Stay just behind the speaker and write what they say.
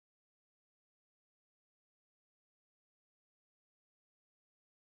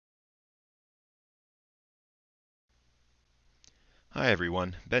Hi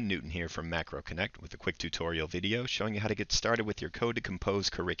everyone, Ben Newton here from Macro Connect with a quick tutorial video showing you how to get started with your Code to Compose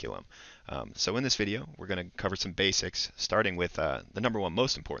curriculum. So in this video, we're going to cover some basics, starting with the number one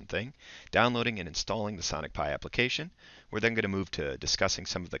most important thing, downloading and installing the Sonic Pi application. We're then going to move to discussing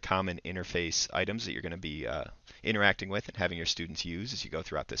some of the common interface items that you're going to be interacting with and having your students use as you go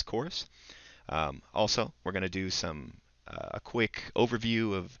throughout this course. Also, we're going to do a quick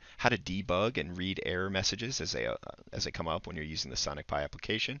overview of how to debug and read error messages as they come up when you're using the Sonic Pi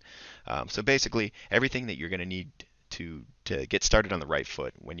application. So basically, everything that you're going to need to get started on the right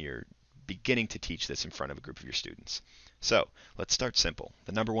foot when you're beginning to teach this in front of a group of your students. So let's start simple.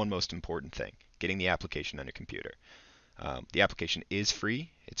 The number one most important thing, getting the application on your computer. The application is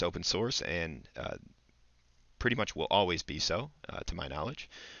free, it's open source, and pretty much will always be so, to my knowledge.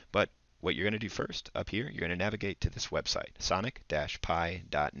 But what you're going to do first, up here, you're going to navigate to this website,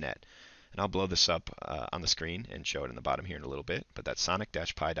 sonic-pi.net. And I'll blow this up on the screen and show it in the bottom here in a little bit, but that's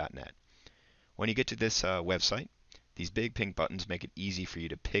sonic-pi.net. When you get to this website, these big pink buttons make it easy for you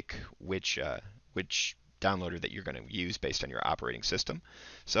to pick which downloader that you're going to use based on your operating system.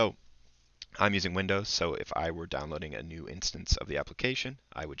 So I'm using Windows, so if I were downloading a new instance of the application,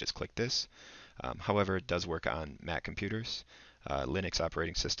 I would just click this. However, it does work on Mac computers, Linux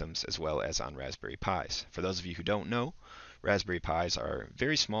operating systems, as well as on Raspberry Pis. For those of you who don't know, Raspberry Pis are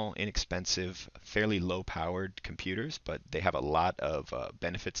very small, inexpensive, fairly low-powered computers, but they have a lot of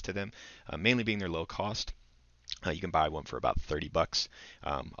benefits to them, mainly being their low cost. You can buy one for about 30 bucks.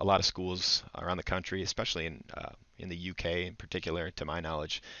 A lot of schools around the country, especially in the UK in particular, to my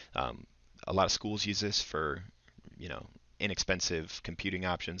knowledge, a lot of schools use this for, inexpensive computing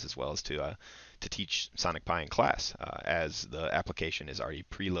options as well as to teach Sonic Pi in class, as the application is already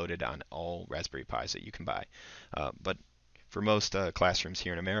preloaded on all Raspberry Pis that you can buy. But for most classrooms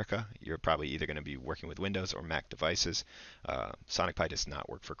here in America, you're probably either going to be working with Windows or Mac devices. Sonic Pi does not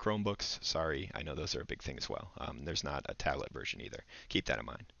work for Chromebooks. Sorry, I know those are a big thing as well. There's not a tablet version either. Keep that in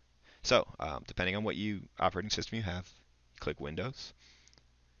mind. So, depending on what operating system you have, click Windows.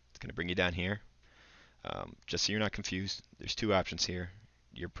 It's going to bring you down here. Just so you're not confused, there's two options here.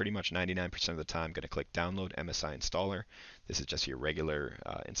 You're pretty much 99% of the time going to click Download MSI Installer. This is just your regular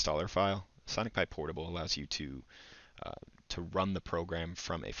installer file. Sonic Pi Portable allows you to run the program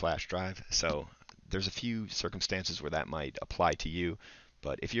from a flash drive. So there's a few circumstances where that might apply to you.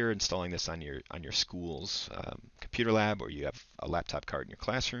 But if you're installing this on your school's computer lab, or you have a laptop card in your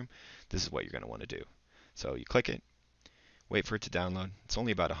classroom, this is what you're going to want to do. So you click it, wait for it to download. It's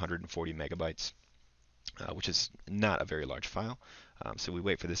only about 140 megabytes, which is not a very large file. So we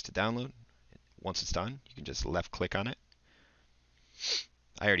wait for this to download. Once it's done, you can just left click on it.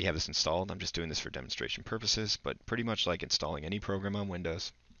 I already have this installed. I'm just doing this for demonstration purposes, but pretty much like installing any program on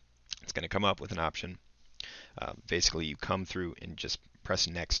Windows, it's going to come up with an option. Basically, you come through and just press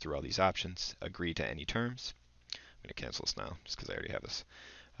next through all these options, agree to any terms. I'm going to cancel this now just because I already have this.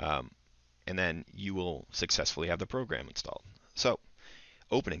 And then you will successfully have the program installed. So,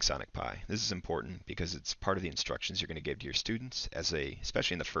 opening Sonic Pi. This is important because it's part of the instructions you're going to give to your students,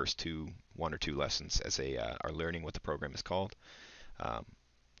 especially in the first one or two lessons, as they are learning what the program is called.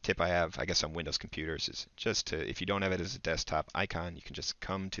 Tip I have, I guess, on Windows computers is just if you don't have it as a desktop icon, you can just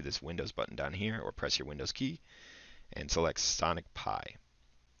come to this Windows button down here or press your Windows key and select Sonic Pi.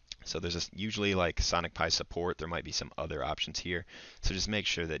 So there's usually like Sonic Pi support. There might be some other options here. So just make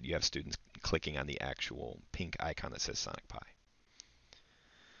sure that you have students clicking on the actual pink icon that says Sonic Pi.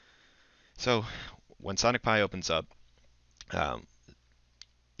 So when Sonic Pi opens up,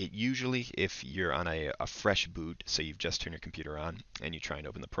 it usually, if you're on a fresh boot, so you've just turned your computer on and you try and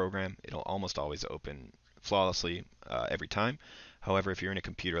open the program, it'll almost always open flawlessly every time. However, if you're in a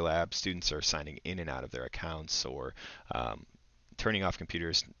computer lab, students are signing in and out of their accounts, or turning off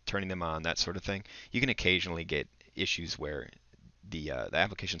computers, turning them on, that sort of thing. You can occasionally get issues where the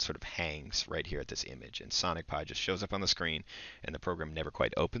application sort of hangs right here at this image, and Sonic Pi just shows up on the screen and the program never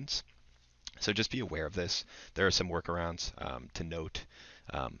quite opens. So just be aware of this. There are some workarounds to note.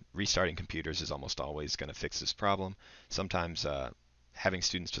 Restarting computers is almost always going to fix this problem. Sometimes having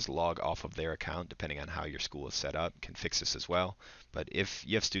students just log off of their account, depending on how your school is set up, can fix this as well. But if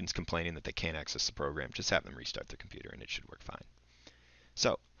you have students complaining that they can't access the program, just have them restart their computer and it should work fine.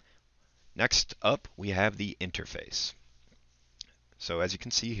 So next up, we have the interface. So as you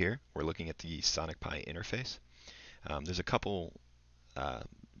can see here, we're looking at the Sonic Pi interface. There's a couple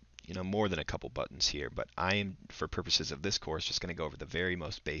more than a couple buttons here, but I'm, for purposes of this course, just going to go over the very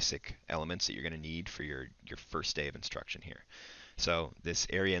most basic elements that you're going to need for your first day of instruction here. So this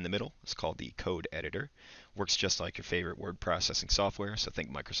area in the middle is called the code editor. Works just like your favorite word processing software, so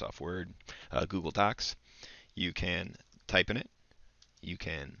think Microsoft Word, Google Docs. You can type in it, you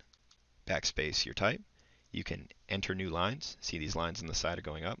can backspace your type. You can enter new lines. See these lines on the side are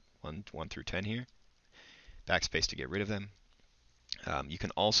going up, 1 through 10 here. Backspace to get rid of them. You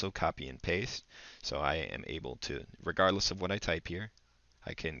can also copy and paste. So I am able to, regardless of what I type here,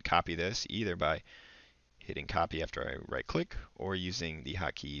 I can copy this either by hitting copy after I right click or using the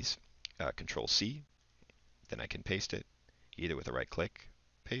hotkeys Control C. Then I can paste it either with a right click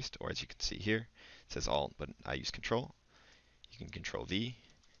paste, or as you can see here, it says Alt, but I use Control. You can Control V.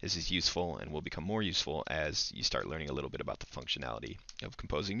 This is useful and will become more useful as you start learning a little bit about the functionality of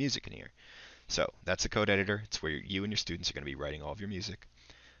composing music in here. So that's a code editor. It's where you and your students are going to be writing all of your music.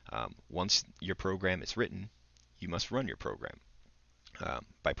 Once your program is written, you must run your program.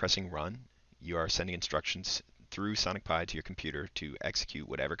 By pressing run, you are sending instructions through Sonic Pi to your computer to execute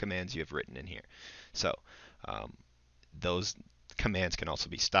whatever commands you have written in here. So those commands can also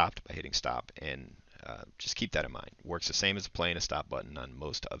be stopped by hitting stop, and just keep that in mind. Works the same as playing a stop button on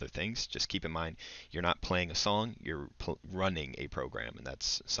most other things. Just keep in mind you're not playing a song, you're running a program, and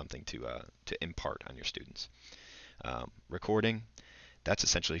that's something to impart on your students. Recording, that's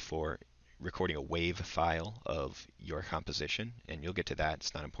essentially for recording a WAV file of your composition, and you'll get to that.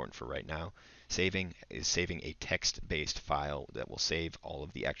 It's not important for right now. Saving is saving a text-based file that will save all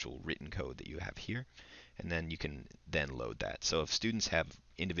of the actual written code that you have here, and then you can then load that. So if students have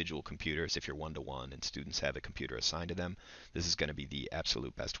individual computers, if you're one-to-one and students have a computer assigned to them, this is going to be the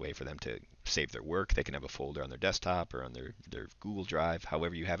absolute best way for them to save their work. They can have a folder on their desktop or on their Google Drive,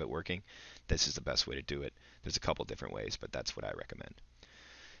 however you have it working. This is the best way to do it. There's a couple different ways, but that's what I recommend.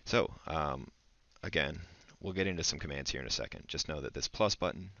 So again, we'll get into some commands here in a second. Just know that this plus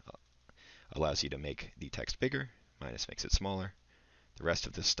button allows you to make the text bigger, minus makes it smaller. The rest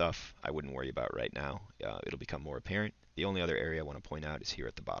of this stuff I wouldn't worry about right now. It'll become more apparent. The only other area I want to point out is here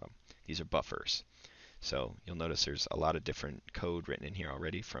at the bottom. These are buffers. So you'll notice there's a lot of different code written in here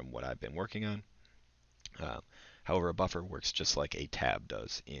already from what I've been working on. However, a buffer works just like a tab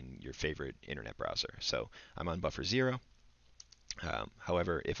does in your favorite internet browser. So I'm on buffer 0.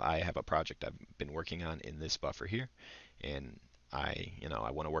 However, if I have a project I've been working on in this buffer here, and I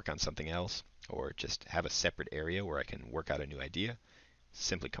want to work on something else, or just have a separate area where I can work out a new idea,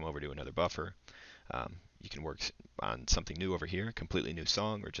 simply come over to another buffer. You can work on something new over here, a completely new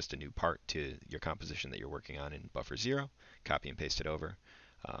song, or just a new part to your composition that you're working on in buffer 0. Copy and paste it over.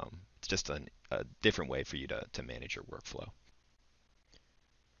 It's just a different way for you to manage your workflow.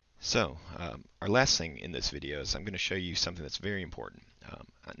 So our last thing in this video is I'm going to show you something that's very important.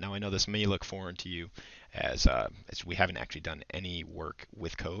 Now I know this may look foreign to you as we haven't actually done any work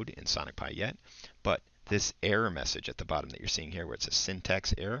with code in Sonic Pi yet, but this error message at the bottom that you're seeing here where it says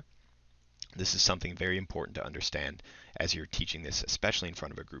syntax error, this is something very important to understand as you're teaching this, especially in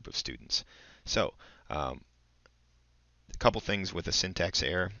front of a group of students. So a couple things with a syntax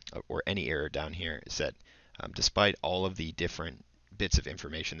error or any error down here is that despite all of the different bits of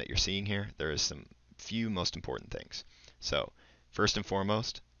information that you're seeing here, there is some few most important things. So first and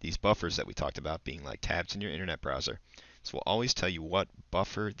foremost, these buffers that we talked about being like tabs in your internet browser, this will always tell you what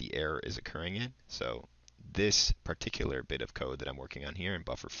buffer the error is occurring in. So this particular bit of code that I'm working on here in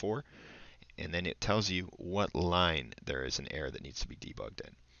buffer 4, and then it tells you what line there is an error that needs to be debugged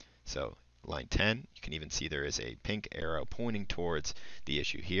in. So line 10, you can even see there is a pink arrow pointing towards the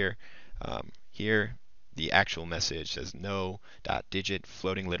issue here. Here, the actual message says no dot digit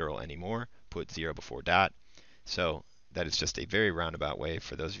floating literal anymore. Put 0 before dot. So that is just a very roundabout way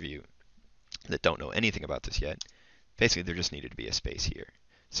for those of you that don't know anything about this yet. Basically, there just needed to be a space here.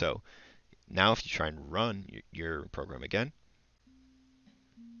 So now if you try and run your program again,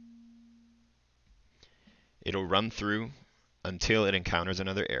 it'll run through until it encounters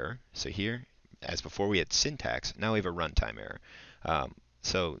another error. So here, as before we had syntax, now we have a runtime error.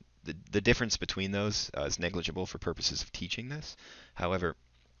 So the difference between those is negligible for purposes of teaching this. However,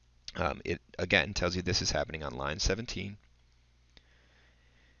 it again tells you this is happening on line 17.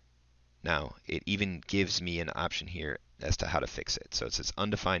 Now, it even gives me an option here as to how to fix it. So it says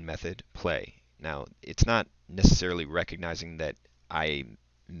undefined method play. Now, it's not necessarily recognizing that I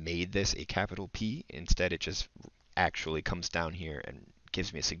made this a capital P. Instead, it just actually comes down here and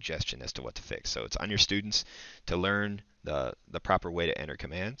gives me a suggestion as to what to fix. So it's on your students to learn the proper way to enter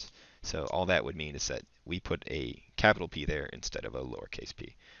commands. So all that would mean is that we put a capital P there instead of a lowercase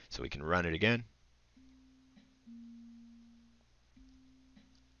p. So we can run it again.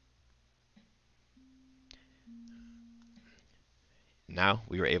 Now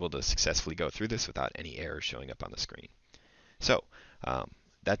we were able to successfully go through this without any errors showing up on the screen. So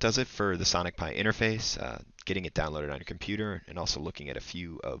that does it for the Sonic Pi interface, getting it downloaded on your computer, and also looking at a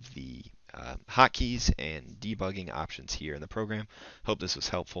few of the hotkeys and debugging options here in the program. Hope this was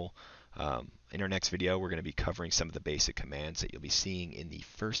helpful. In our next video, we're going to be covering some of the basic commands that you'll be seeing in the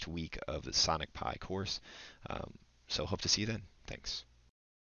first week of the Sonic Pi course. So hope to see you then. Thanks.